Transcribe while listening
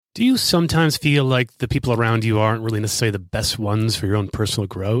Do you sometimes feel like the people around you aren't really necessarily the best ones for your own personal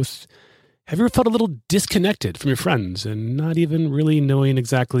growth? Have you ever felt a little disconnected from your friends and not even really knowing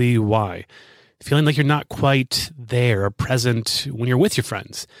exactly why? Feeling like you're not quite there or present when you're with your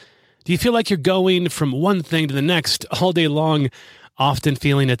friends? Do you feel like you're going from one thing to the next all day long, often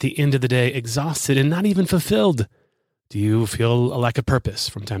feeling at the end of the day exhausted and not even fulfilled? Do you feel a lack of purpose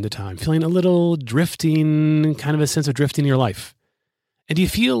from time to time, feeling a little drifting, kind of a sense of drifting in your life? And do you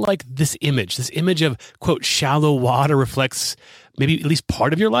feel like this image of, quote, shallow water reflects maybe at least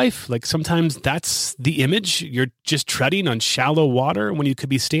part of your life? Like sometimes that's the image. You're just treading on shallow water when you could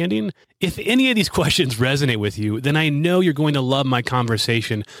be standing. If any of these questions resonate with you, then I know you're going to love my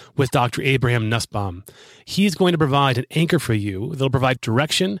conversation with Dr. Abraham Nussbaum. He's going to provide an anchor for you that'll provide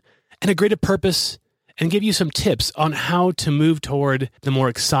direction and a greater purpose and give you some tips on how to move toward the more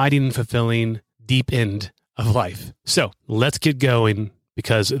exciting and fulfilling deep end of life. So let's get going,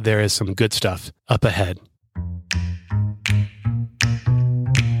 because there is some good stuff up ahead.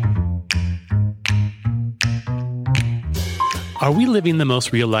 Are we living the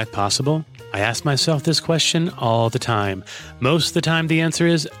most real life possible? I ask myself this question all the time. Most of the time, the answer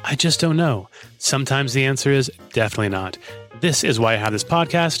is, I just don't know. Sometimes the answer is definitely not. This is why I have this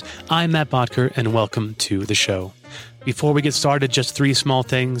podcast. I'm Matt Botker, and welcome to the show. Before we get started, just 3 small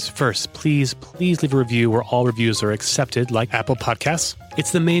things. First, please leave a review where all reviews are accepted, like Apple Podcasts.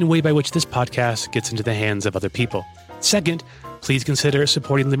 It's the main way by which this podcast gets into the hands of other people. Second, please consider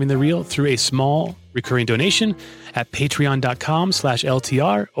supporting Living the Real through a small recurring donation at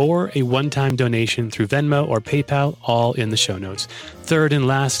patreon.com/LTR or a one-time donation through Venmo or PayPal, all in the show notes. Third and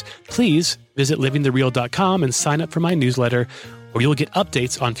last, please visit livingthereal.com and sign up for my newsletter, where you'll get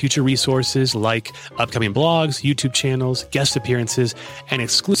updates on future resources like upcoming blogs, YouTube channels, guest appearances, and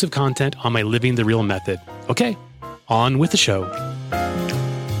exclusive content on my Living the Real method. Okay, on with the show.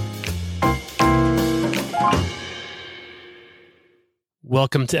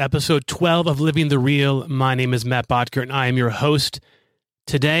 Welcome to episode 12 of Living the Real. My name is Matt Botker, and I am your host.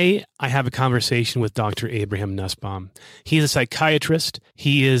 Today, I have a conversation with Dr. Abraham Nussbaum. He is a psychiatrist.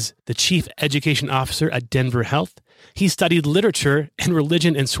 He is the chief education officer at Denver Health. He studied literature and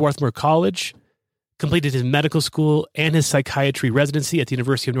religion in Swarthmore College, completed his medical school and his psychiatry residency at the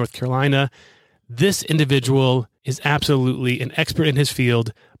University of North Carolina. This individual is absolutely an expert in his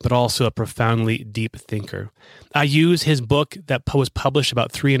field, but also a profoundly deep thinker. I use his book that was published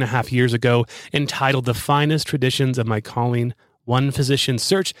about 3.5 years ago, entitled The Finest Traditions of My Calling, One Physician's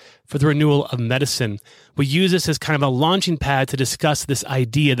Search for the Renewal of Medicine. We use this as kind of a launching pad to discuss this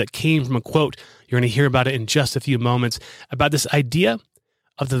idea that came from a quote. You're going to hear about it in just a few moments, about this idea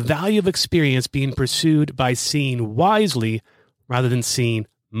of the value of experience being pursued by seeing wisely rather than seeing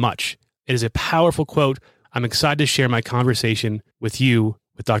much. It is a powerful quote. I'm excited to share my conversation with you,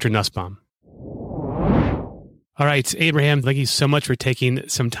 with Dr. Nussbaum. All right, Abraham, thank you so much for taking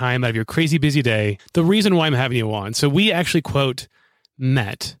some time out of your crazy busy day. The reason why I'm having you on, so we actually, quote,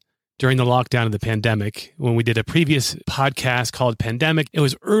 met during the lockdown of the pandemic when we did a previous podcast called Pandemic. It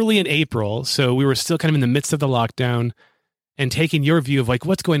was early in April, so we were still kind of in the midst of the lockdown and taking your view of like,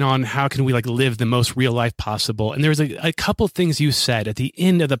 what's going on? How can we like live the most real life possible? And there was a couple things you said at the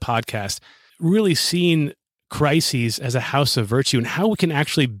end of the podcast, really seeing crises as a house of virtue and how we can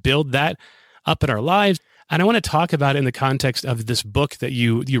actually build that up in our lives. And I want to talk about it in the context of this book that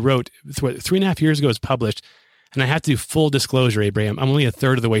you wrote 3.5 years ago. It was published. And I have to do full disclosure, Abraham. I'm only a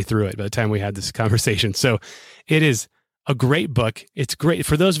third of the way through it by the time we had this conversation. So it is a great book. It's great.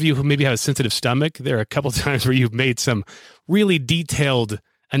 For those of you who maybe have a sensitive stomach, there are a couple times where you've made some really detailed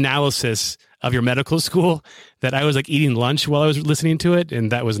analysis of your medical school that I was like eating lunch while I was listening to it.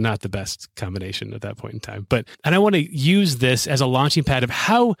 And that was not the best combination at that point in time. And I want to use this as a launching pad of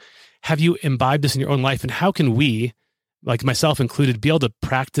how have you imbibed this in your own life, and how can we, like myself included, be able to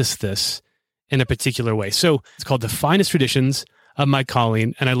practice this in a particular way? So it's called The Finest Traditions of My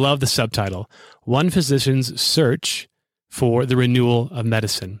Calling. And I love the subtitle, One Physician's Search for the Renewal of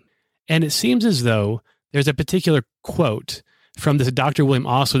Medicine. And it seems as though there's a particular quote from this Dr. William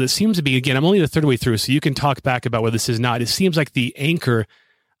Osler that seems to be, again, I'm only the third way through, so you can talk back about whether this is not. It seems like the anchor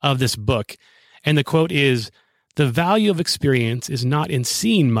of this book. And the quote is, the value of experience is not in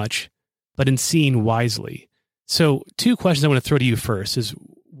seeing much, but in seeing wisely. So 2 questions I want to throw to you first is,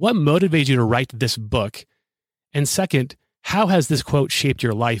 what motivated you to write this book? And second, how has this quote shaped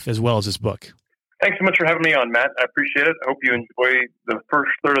your life as well as this book? Thanks so much for having me on, Matt. I appreciate it. I hope you enjoy the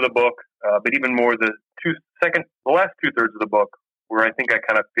first third of the book, but even more the last 2/3 of the book, where I think I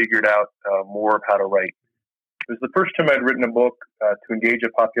kind of figured out more of how to write. It was the first time I'd written a book to engage a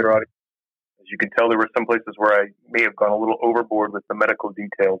popular audience. As You can tell there were some places where I may have gone a little overboard with the medical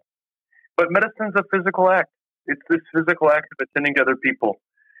details. But medicine's a physical act. It's this physical act of attending to other people.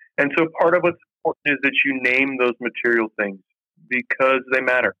 And so part of what's important is that you name those material things because they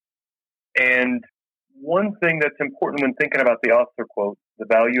matter. And one thing that's important when thinking about the author quote, the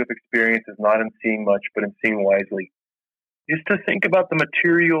value of experience is not in seeing much, but in seeing wisely, is to think about the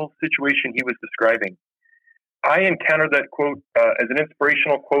material situation he was describing. I encountered that quote as an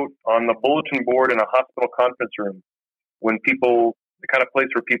inspirational quote on the bulletin board in a hospital conference room when people, the kind of place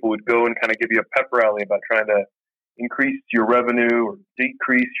where people would go and kind of give you a pep rally about trying to increase your revenue or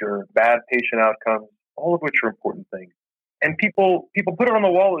decrease your bad patient outcomes, all of which are important things. And people put it on the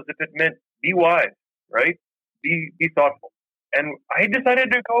wall as if it meant be wise, right? Be thoughtful. And I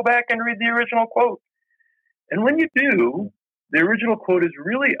decided to go back and read the original quote. And when you do, the original quote is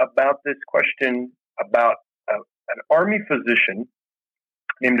really about this question about an army physician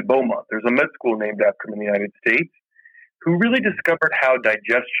named Beaumont. There's a med school named after him in the United States who really discovered how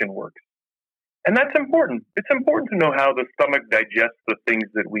digestion works. And that's important. It's important to know how the stomach digests the things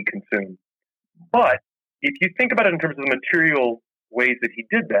that we consume. But if you think about it in terms of the material ways that he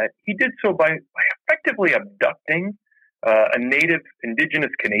did that, he did so by effectively abducting a native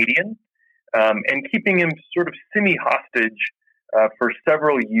indigenous Canadian and keeping him sort of semi-hostage for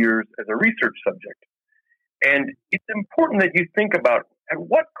several years as a research subject. And it's important that you think about at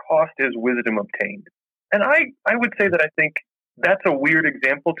what cost is wisdom obtained. And I would say that I think that's a weird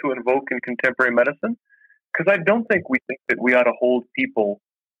example to invoke in contemporary medicine, because I don't think we think that we ought to hold people,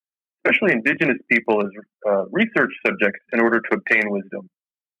 especially indigenous people, as research subjects in order to obtain wisdom.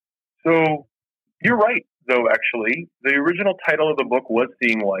 So you're right, though, actually. The original title of the book was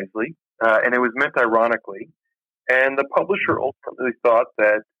Seeing Wisely, and it was meant ironically. And the publisher ultimately thought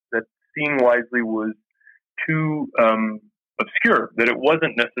that Seeing Wisely was too obscure, that it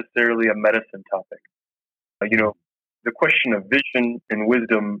wasn't necessarily a medicine topic. The question of vision and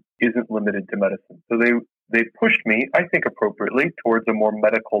wisdom isn't limited to medicine. So they pushed me, I think appropriately, towards a more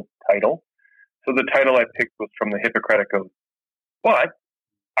medical title. So the title I picked was from the Hippocratic Oath. But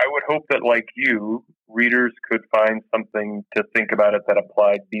I would hope that, like you, readers could find something to think about it that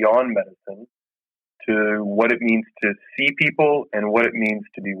applied beyond medicine to what it means to see people and what it means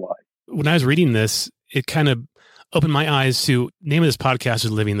to be wise. When I was reading this, it kind of opened my eyes to, name of this podcast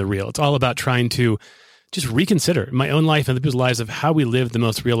is Living the Real. It's all about trying to just reconsider my own life and the people's lives of how we live the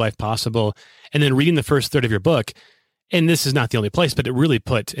most real life possible. And then reading the first third of your book, and this is not the only place, but it really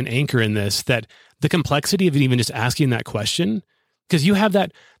put an anchor in this, that the complexity of even just asking that question, because you have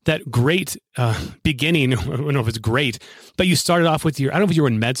that great beginning, I don't know if it's great, but you started off with I don't know if you were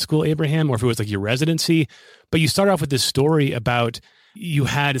in med school, Abraham, or if it was like your residency, but you started off with this story about you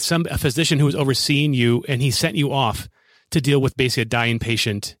had a physician who was overseeing you and he sent you off to deal with basically a dying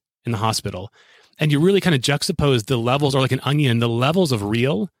patient in the hospital. And you really kind of juxtapose the levels, or like an onion, the levels of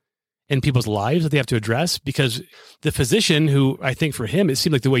real in people's lives that they have to address, because the physician who, I think for him, it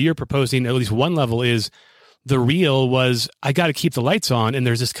seemed like the way you're proposing, at least one level, is the real was, I got to keep the lights on. And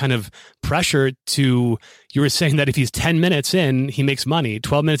there's this kind of pressure you were saying that if he's 10 minutes in, he makes money.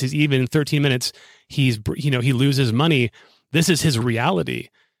 12 minutes he's even, 13 minutes he loses money. This is his reality.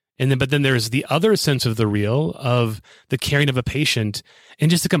 But then there's the other sense of the real, of the caring of a patient, and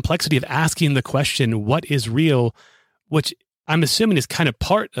just the complexity of asking the question, what is real, which I'm assuming is kind of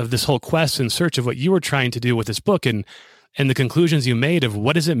part of this whole quest and search of what you were trying to do with this book, and the conclusions you made of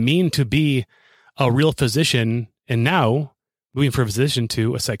what does it mean to be a real physician, and now moving from a physician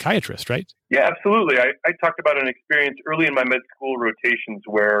to a psychiatrist, right? Yeah, absolutely. I talked about an experience early in my med school rotations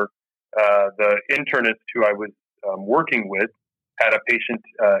where the internist who I was working with had a patient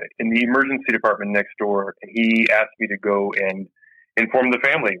in the emergency department next door. He asked me to go and inform the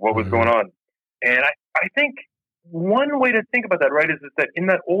family what was going on. And I think one way to think about that, right, is that in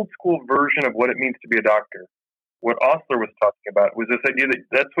that old school version of what it means to be a doctor, what Osler was talking about was this idea that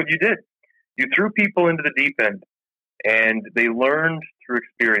that's what you did. You threw people into the deep end and they learned through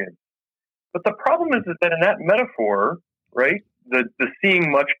experience. But the problem is that in that metaphor, right, the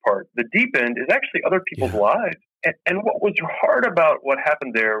seeing much part, the deep end is actually other people's lives. And what was hard about what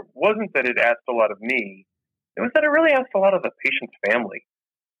happened there wasn't that it asked a lot of me. It was that it really asked a lot of the patient's family.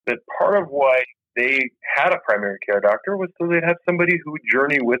 That part of why they had a primary care doctor was so they'd have somebody who would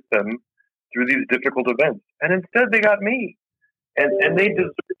journey with them through these difficult events. And instead they got me. And they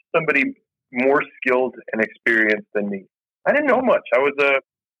deserved somebody more skilled and experienced than me. I didn't know much. I was a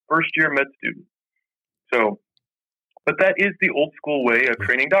first-year med student. But that is the old school way of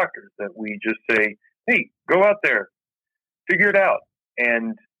training doctors, that we just say, hey, go out there, figure it out.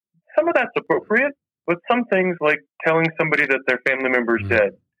 And some of that's appropriate, but some things like telling somebody that their family member is dead,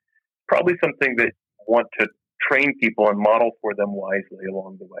 probably something that you want to train people and model for them wisely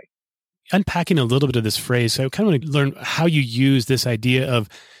along the way. Unpacking a little bit of this phrase, so I kind of want to learn how you use this idea of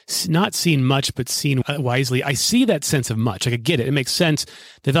not seeing much, but seeing wisely. I see that sense of much. Like, I get it. It makes sense.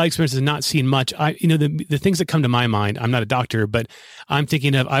 The value experience is not seeing much. The things that come to my mind, I'm not a doctor, but I'm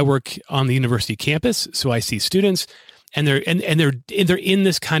thinking of, I work on the university campus, so I see students, and they're in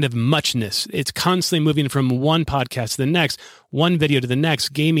this kind of muchness. It's constantly moving from one podcast to the next, one video to the next,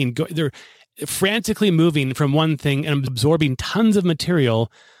 gaming. They're frantically moving from one thing and absorbing tons of material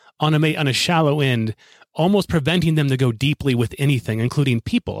on a shallow end, almost preventing them to go deeply with anything, including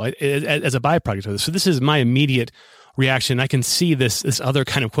people, as a byproduct of this. So this is my immediate reaction. I can see this other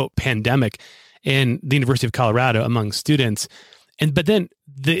kind of, quote, pandemic in the University of Colorado among students. But then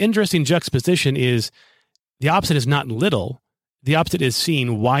the interesting juxtaposition is the opposite is not little. The opposite is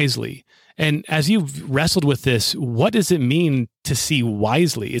seeing wisely. And as you've wrestled with this, what does it mean to see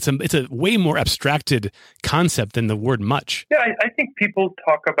wisely? It's a way more abstracted concept than the word much. Yeah, I think people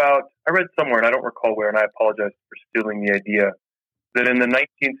talk about, I read somewhere, and I don't recall where, and I apologize for stealing the idea, that in the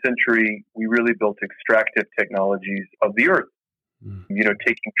 19th century, we really built extractive technologies of the earth.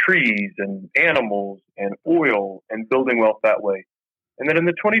 Taking trees and animals and oil and building wealth that way. And then in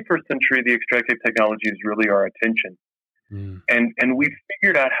the 21st century, the extractive technologies really are attention. And we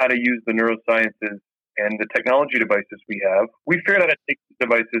figured out how to use the neurosciences and the technology devices we have. We figured out how to take these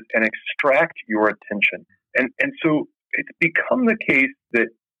devices and extract your attention. And so it's become the case that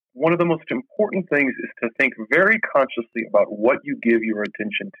one of the most important things is to think very consciously about what you give your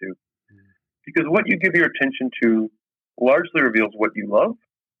attention to. Because what you give your attention to largely reveals what you love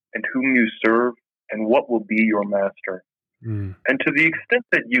and whom you serve and what will be your master. And to the extent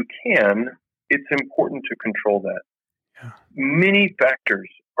that you can, it's important to control that. Many factors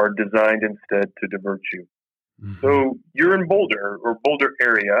are designed instead to divert you. So you're in Boulder or Boulder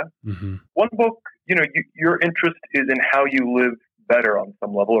area. One book, your interest is in how you live better on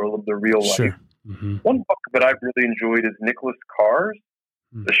some level or live the real life. One book that I've really enjoyed is Nicholas Carr's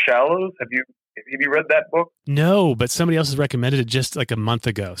The Shallows. Have you read that book? No, but somebody else has recommended it just like a month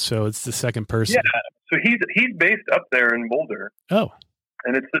ago. So it's the second person. Yeah. So he's based up there in Boulder. Oh.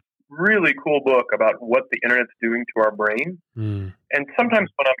 And it's this really cool book about what the internet's doing to our brain. And sometimes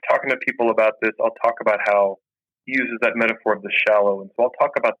when I'm talking to people about this, I'll talk about how he uses that metaphor of the shallow. And so I'll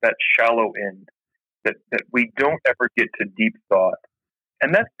talk about that shallow end, that we don't ever get to deep thought.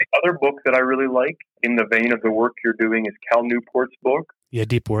 And that's the other book that I really like in the vein of the work you're doing is Cal Newport's book. Yeah,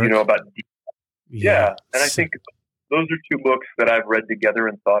 Deep Work. About deep. Yeah. And I think those are two books that I've read together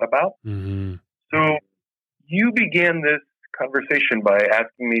and thought about. So you began this conversation by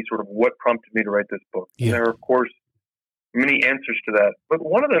asking me sort of what prompted me to write this book. And there are, of course, many answers to that. But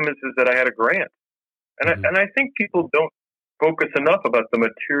one of them is that I had a grant. And I think people don't focus enough about the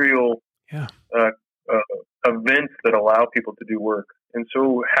material events that allow people to do work. And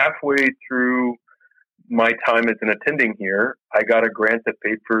so halfway through my time as an attending here, I got a grant that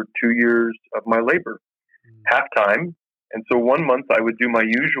paid for 2 years of my labor, half-time. And so 1 month I would do my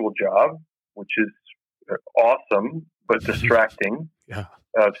usual job, which is awesome, but distracting,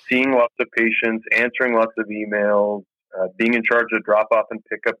 seeing lots of patients, answering lots of emails, being in charge of drop-off and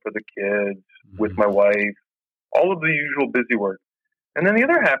pick-up for the kids with my wife, all of the usual busy work. And then the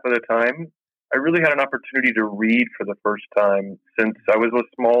other half of the time, I really had an opportunity to read for the first time since I was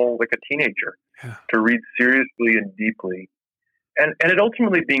a teenager, to read seriously and deeply. And it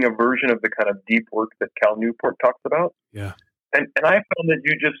ultimately being a version of the kind of deep work that Cal Newport talks about. And I found that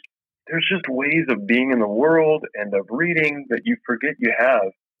there's just ways of being in the world and of reading that you forget you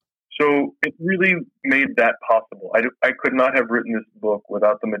have. So it really made that possible. I could not have written this book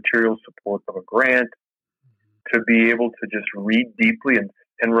without the material support of a grant, to be able to just read deeply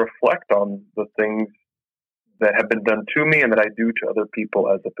and reflect on the things that have been done to me and that I do to other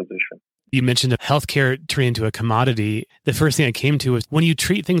people as a physician. You mentioned healthcare turning into a commodity. The first thing I came to was when you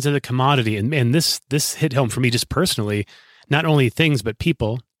treat things as a commodity, and this hit home for me just personally, not only things, but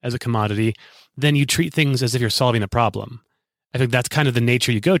people as a commodity, then you treat things as if you're solving a problem. I think that's kind of the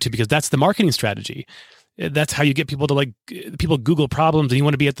nature you go to, because that's the marketing strategy. That's how you get people to people Google problems and you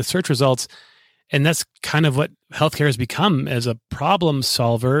want to be at the search results. And that's kind of what healthcare has become, as a problem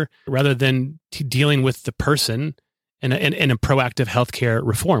solver rather than dealing with the person and a proactive healthcare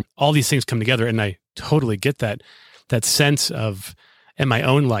reform. All these things come together, and I totally get that sense of, in my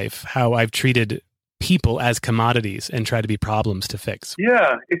own life, how I've treated people as commodities and try to be problems to fix.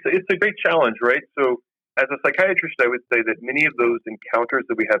 Yeah, it's a great challenge, right? So as a psychiatrist, I would say that many of those encounters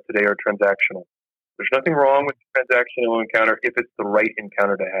that we have today are transactional. There's nothing wrong with the transactional encounter if it's the right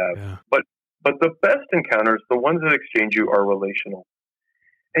encounter to have. But the best encounters, the ones that exchange you, are relational.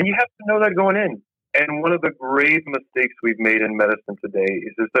 And you have to know that going in. And one of the grave mistakes we've made in medicine today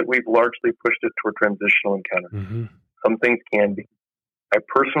is that we've largely pushed it toward transitional encounters. Mm-hmm. Some things can be. I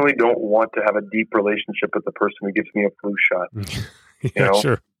personally don't want to have a deep relationship with the person who gives me a flu shot. Yeah,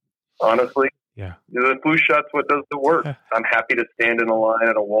 sure. Honestly, yeah, the flu shot's what does the work. Yeah. I'm happy to stand in a line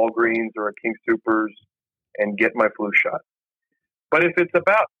at a Walgreens or a King Soopers and get my flu shot. But if it's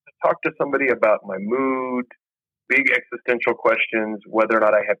about to talk to somebody about my mood, big existential questions, whether or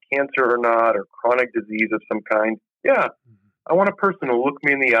not I have cancer or not, or chronic disease of some kind, yeah, I want a person to look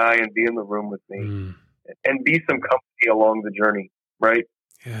me in the eye and be in the room with me and be some company along the journey, right?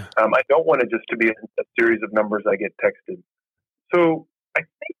 Yeah. I don't want it just to be a series of numbers I get texted. So I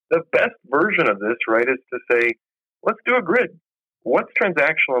think the best version of this, right, is to say, let's do a grid. What's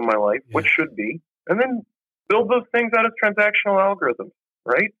transactional in my life? What should be? And then build those things out as transactional algorithms,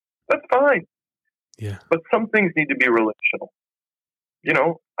 right? That's fine. Yeah. But some things need to be relational. You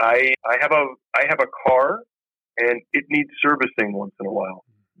know, I have a car and it needs servicing once in a while.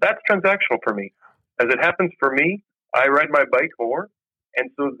 That's transactional for me. As it happens for me, I ride my bike more. And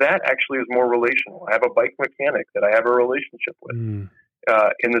so that actually is more relational. I have a bike mechanic that I have a relationship with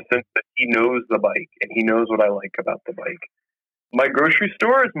in the sense that he knows the bike and he knows what I like about the bike. My grocery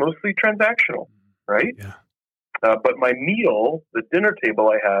store is mostly transactional, right? Yeah. But my meal, the dinner table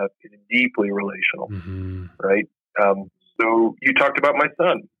I have, is deeply relational, right? So you talked about my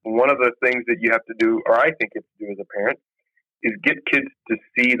son. One of the things that you have to do, or I think you have to do as a parent, is get kids to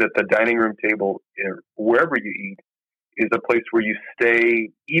see that the dining room table, wherever you eat, is a place where you stay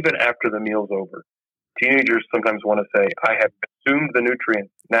even after the meal's over. Teenagers sometimes want to say, I have consumed the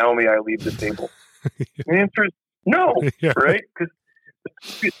nutrients. Now may I leave the table? The answer is no, right? Because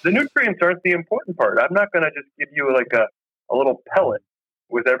the nutrients aren't the important part. I'm not going to just give you like a little pellet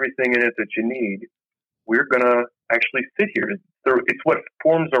with everything in it that you need. We're going to actually sit here. It's what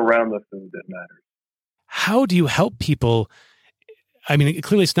forms around the food that matters. How do you help people? I mean,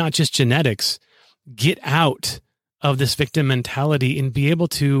 clearly it's not just genetics. Get out of this victim mentality and be able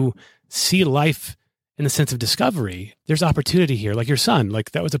to see life in the sense of discovery. There's opportunity here. Like your son, like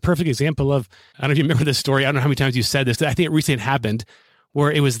that was a perfect example of, I don't know if you remember this story. I don't know how many times you said this. I think it recently happened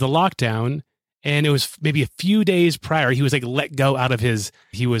where it was the lockdown and it was maybe a few days prior. He was like let go out of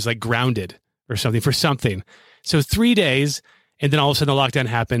he was like grounded or something for something. So 3 days. And then all of a sudden the lockdown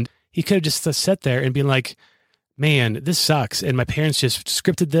happened. He could have just sat there and been like, man, this sucks. And my parents just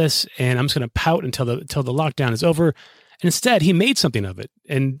scripted this and I'm just going to pout until the lockdown is over. And instead he made something of it.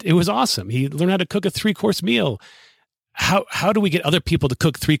 And it was awesome. He learned how to cook a 3-course meal. How do we get other people to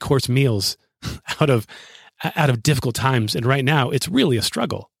cook 3-course meals out of difficult times? And right now it's really a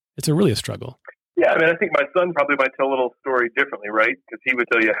struggle. It's really a struggle. Yeah. I mean, I think my son probably might tell a little story differently, right? Because he would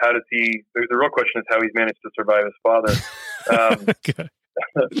tell you, the real question is how he's managed to survive his father.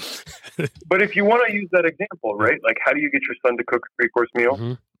 But if you want to use that example, right? Like, how do you get your son to cook a 3-course meal?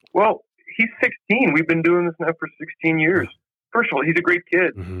 Mm-hmm. Well, he's 16. We've been doing this now for 16 years. First of all, he's a great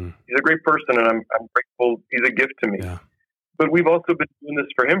kid. Mm-hmm. He's a great person, and I'm grateful. He's a gift to me. Yeah. But we've also been doing this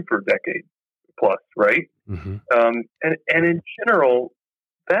for him for a decade plus, right? Mm-hmm. And in general,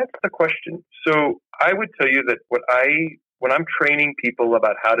 that's the question. So I would tell you that when I'm training people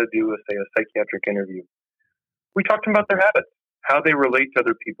about how to do, say, a psychiatric interview, we talk to them about their habits, how they relate to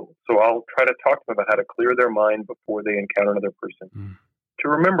other people. So I'll try to talk to them about how to clear their mind before they encounter another person, to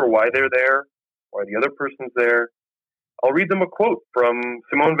remember why they're there, why the other person's there. I'll read them a quote from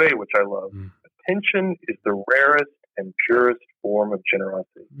Simone Weil, which I love. Attention is the rarest and purest form of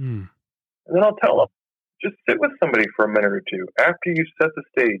generosity. And then I'll tell them, just sit with somebody for a minute or two after you set the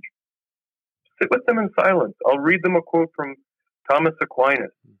stage. Sit with them in silence. I'll read them a quote from Thomas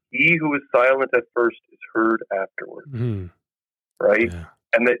Aquinas. He who is silent at first is heard afterward. Right? Yeah.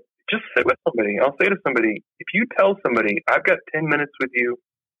 And that just sit with somebody. I'll say to somebody, if you tell somebody, I've got 10 minutes with you,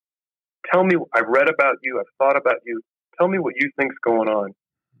 tell me, I've read about you, I've thought about you, tell me what you think's going on.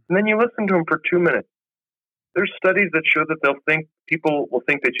 And then you listen to them for 2 minutes. There's studies that show that people will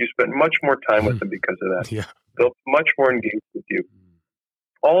think that you spent much more time with them because of that. Yeah. They'll be much more engaged with you.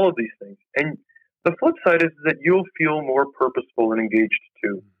 All of these things. And the flip side is that you'll feel more purposeful and engaged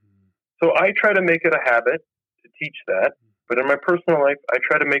too. So I try to make it a habit to teach that. But in my personal life, I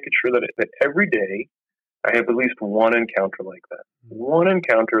try to make it sure that every day I have at least one encounter like that. One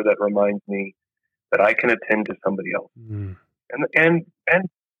encounter that reminds me that I can attend to somebody else. And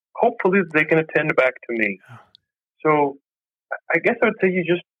hopefully they can attend back to me. So I guess I would say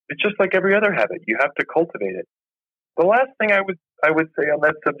it's just like every other habit. You have to cultivate it. The last thing I would say on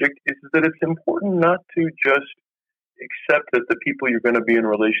that subject is that it's important not to just accept that the people you're going to be in a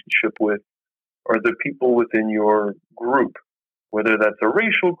relationship with are the people within your group whether that's a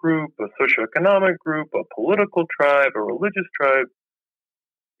racial group, a socioeconomic group, a political tribe, a religious tribe.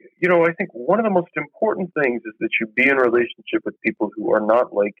 I think one of the most important things is that you be in relationship with people who are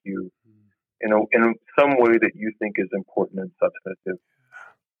not like you, in some way that you think is important and substantive.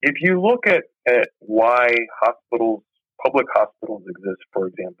 If you look at why public hospitals exist, for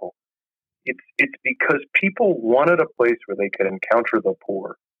example, it's because people wanted a place where they could encounter the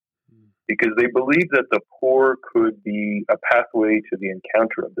poor, because they believed that the poor could be a pathway to the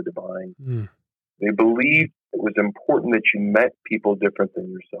encounter of the divine. They believed it was important that you met people different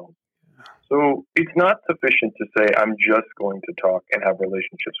than yourself. So it's not sufficient to say, I'm just going to talk and have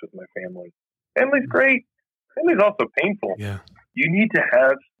relationships with my family. Family's great. Family's also painful. Yeah. You need to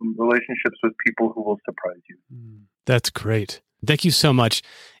have some relationships with people who will surprise you. That's great. Thank you so much,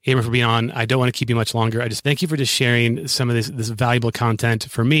 Abram, for being on. I don't want to keep you much longer. I just thank you for just sharing some of this valuable content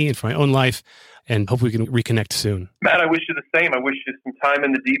for me and for my own life, and hope we can reconnect soon. Matt, I wish you the same. I wish you some time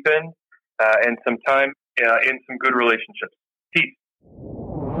in the deep end and some time in some good relationships. Peace.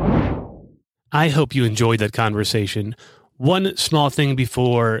 I hope you enjoyed that conversation. One small thing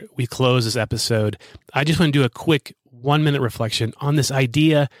before we close this episode, I just want to do a quick 1-minute reflection on this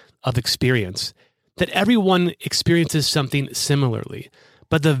idea of experience, that everyone experiences something similarly,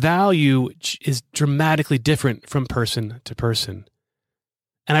 but the value is dramatically different from person to person.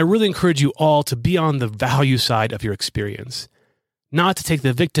 And I really encourage you all to be on the value side of your experience, not to take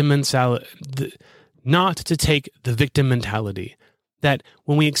the victim mentality, that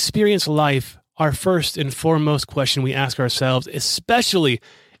when we experience life, our first and foremost question we ask ourselves, especially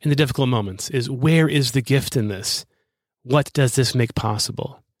in the difficult moments, is where is the gift in this? What does this make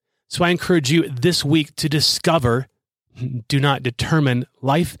possible? So I encourage you this week to discover, do not determine,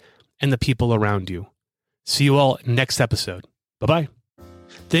 life and the people around you. See you all next episode. Bye-bye.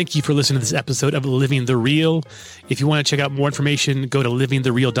 Thank you for listening to this episode of Living the Real. If you want to check out more information, go to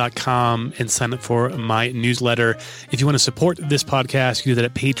livingthereal.com and sign up for my newsletter. If you want to support this podcast, you can do that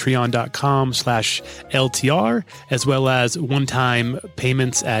at patreon.com/LTR, as well as one-time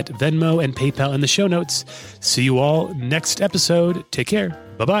payments at Venmo and PayPal in the show notes. See you all next episode. Take care.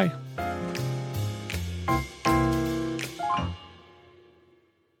 Bye-bye.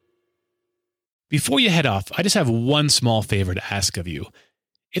 Before you head off, I just have one small favor to ask of you.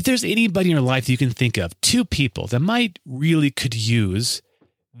 If there's anybody in your life that you can think of, 2 people that might really could use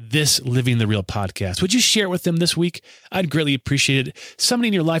this Living the Real podcast, would you share it with them this week? I'd greatly appreciate it. Somebody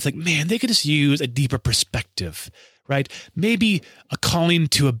in your life, like, man, they could just use a deeper perspective, right? Maybe a calling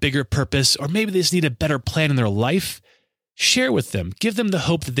to a bigger purpose, or maybe they just need a better plan in their life. Share with them. Give them the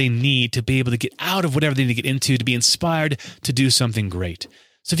hope that they need to be able to get out of whatever they need to get into, to be inspired to do something great.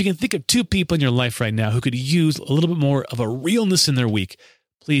 So if you can think of 2 people in your life right now who could use a little bit more of a realness in their week,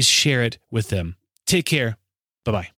 please share it with them. Take care. Bye-bye.